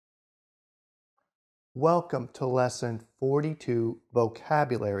Welcome to Lesson 42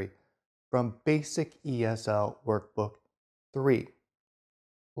 Vocabulary from Basic ESL Workbook 3.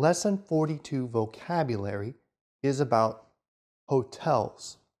 Lesson 42 Vocabulary is about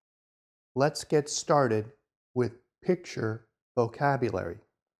hotels. Let's get started with picture vocabulary.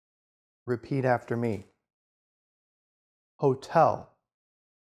 Repeat after me. Hotel.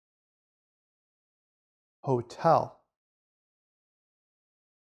 Hotel.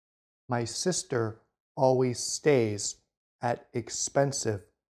 My sister always stays at expensive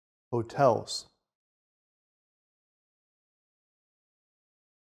hotels.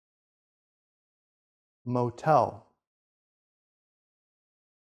 Motel.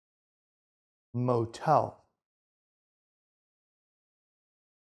 Motel.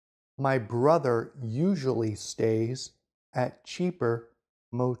 My brother usually stays at cheaper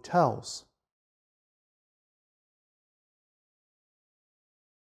motels.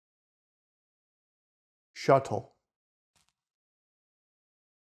 Shuttle.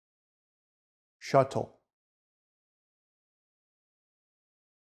 Shuttle.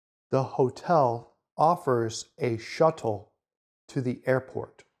 The hotel offers a shuttle to the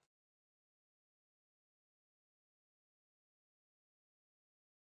airport.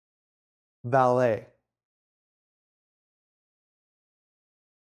 Valet.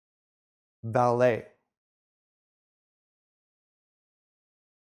 Valet.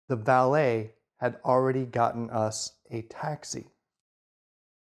 The valet had already gotten us a taxi.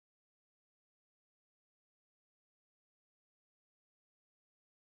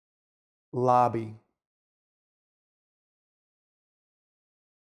 Lobby.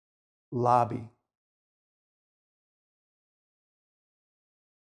 Lobby.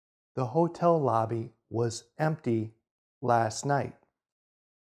 The hotel lobby was empty last night.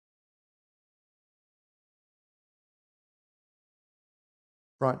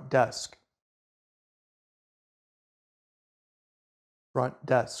 Front desk. Front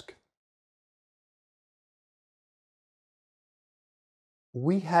desk.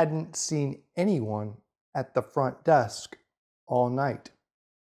 We hadn't seen anyone at the front desk all night.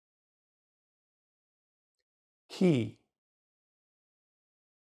 Key.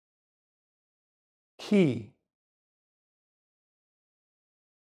 Key.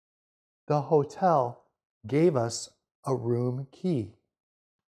 The hotel gave us a room key.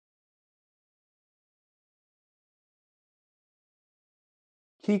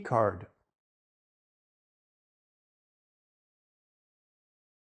 Key card.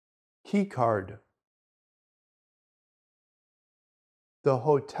 Key card. The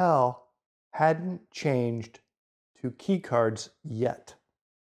hotel hadn't changed to key cards yet.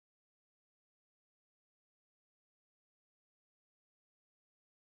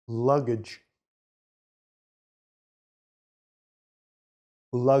 Luggage.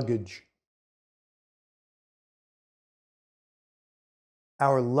 Luggage.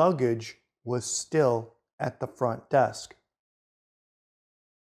 Our luggage was still at the front desk.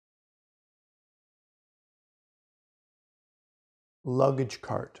 Luggage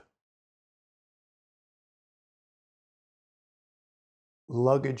cart.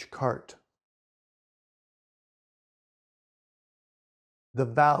 Luggage cart. The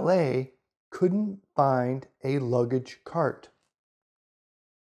valet couldn't find a luggage cart.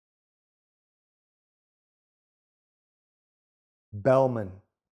 Bellman.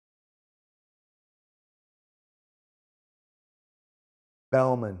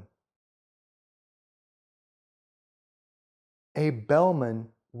 Bellman. A bellman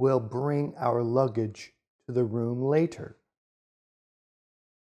will bring our luggage to the room later.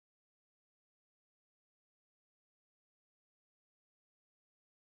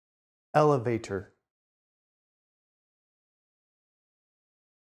 Elevator.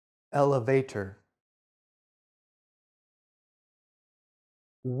 Elevator.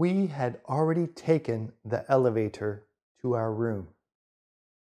 We had already taken the elevator to our room.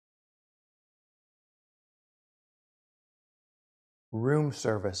 Room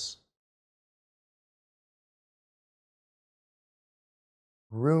service.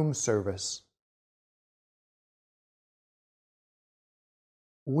 Room service.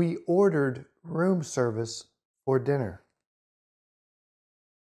 We ordered room service for dinner.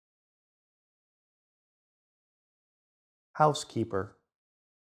 Housekeeper.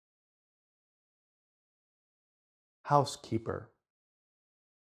 Housekeeper.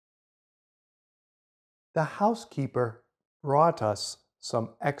 The housekeeper brought us some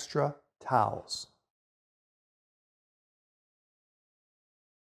extra towels.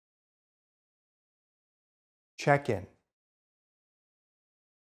 Check-in.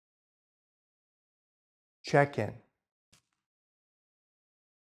 Check-in.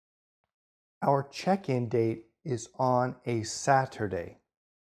 Our check-in date is on a Saturday.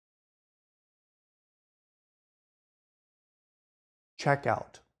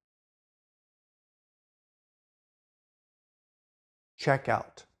 Checkout.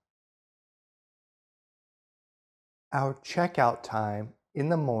 Checkout. Our checkout time in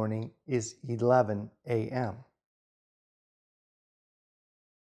the morning is 11 a.m.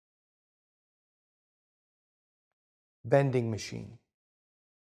 Vending machine.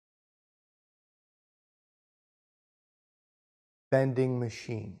 Vending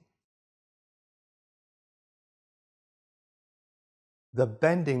machine. The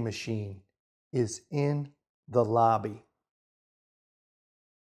vending machine is in the lobby.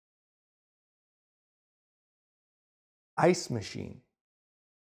 Ice machine.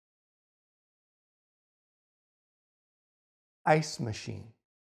 Ice machine.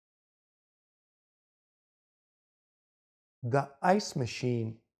 The ice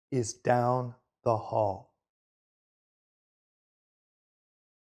machine is down the hall.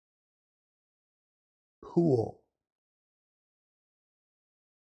 Pool.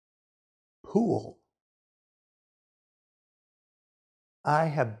 Pool. I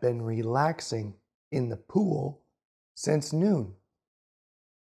have been relaxing in the pool since noon.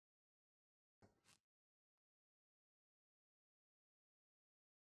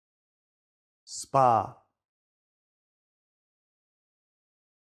 Spa.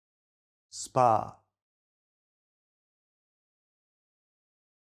 Spa.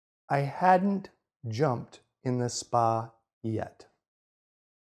 I hadn't jumped in the spa yet.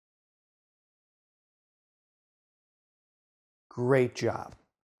 Great job.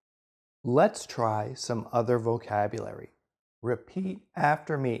 Let's try some other vocabulary. Repeat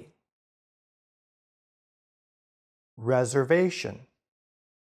after me. Reservation.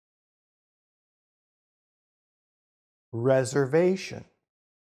 Reservation.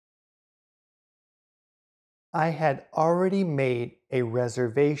 I had already made a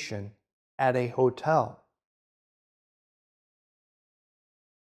reservation at a hotel.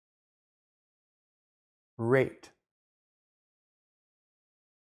 Rate.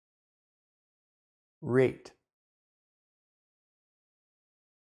 Rate.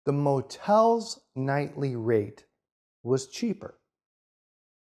 The motel's nightly rate was cheaper.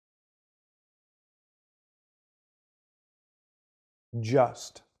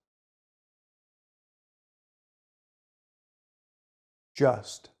 Just.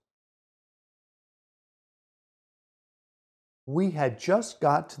 Just. We had just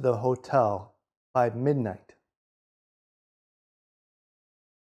got to the hotel by midnight.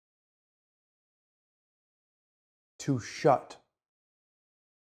 To shut.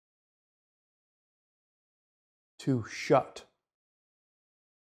 To shut.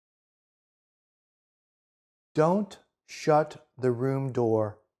 Don't shut the room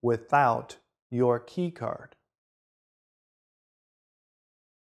door without your key card.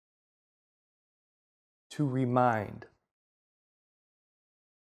 To remind.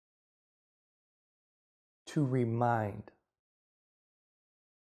 To remind.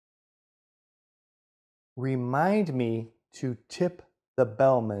 Remind me to tip the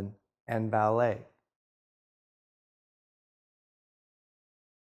bellman and valet.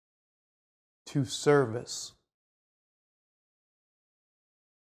 To service.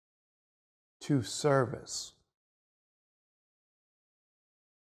 To service.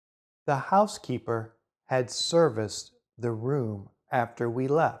 The housekeeper had serviced the room after we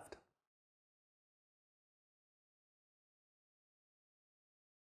left.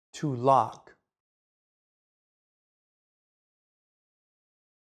 To lock.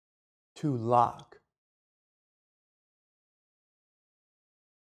 To lock.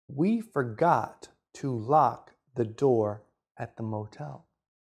 We forgot to lock the door at the motel.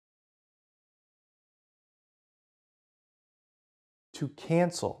 To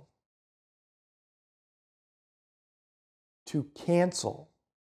cancel. To cancel.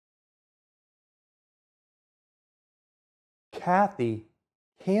 Kathy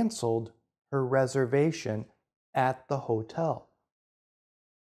canceled her reservation at the hotel.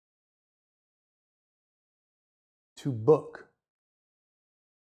 To book.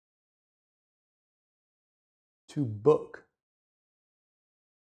 To book.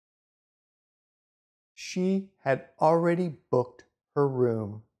 She had already booked her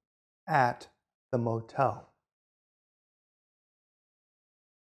room at the motel.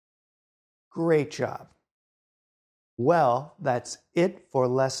 Great job. Well, that's it for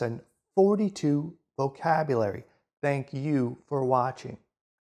lesson 42 vocabulary. Thank you for watching.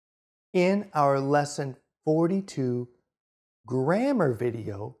 In our lesson 42 grammar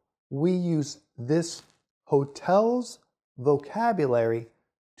video, we use this hotel's vocabulary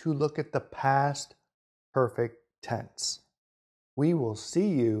to look at the past perfect tense. We will see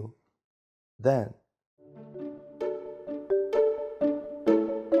you then.